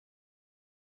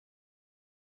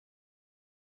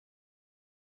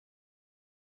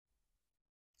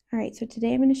Alright, so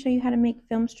today I'm going to show you how to make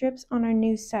film strips on our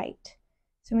new site.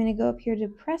 So I'm going to go up here to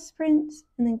press prints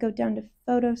and then go down to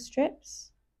photo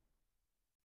strips.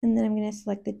 And then I'm going to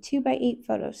select the 2x8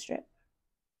 photo strip.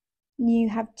 You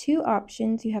have two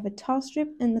options. You have a tall strip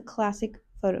and the classic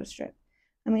photo strip.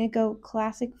 I'm going to go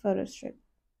classic photo strip.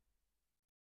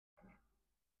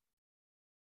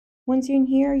 Once you're in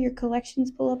here, your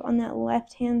collections pull up on that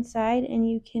left-hand side and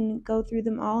you can go through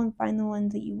them all and find the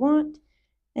ones that you want.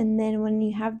 And then when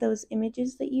you have those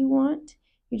images that you want,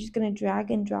 you're just going to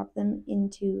drag and drop them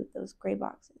into those gray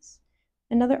boxes.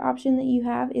 Another option that you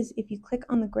have is if you click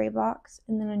on the gray box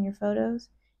and then on your photos,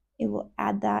 it will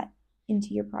add that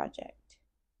into your project.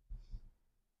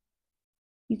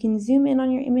 You can zoom in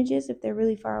on your images if they're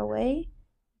really far away.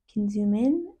 You can zoom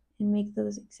in and make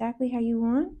those exactly how you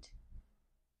want.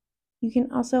 You can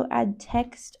also add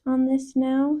text on this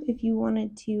now if you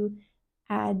wanted to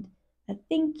add a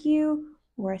thank you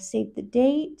or a save the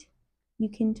date. You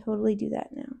can totally do that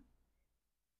now.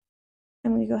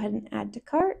 I'm going to go ahead and add to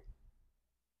cart.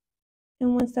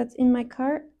 And once that's in my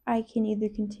cart, I can either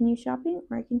continue shopping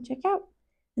or I can check out.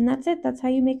 And that's it. That's how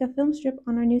you make a film strip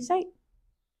on our new site.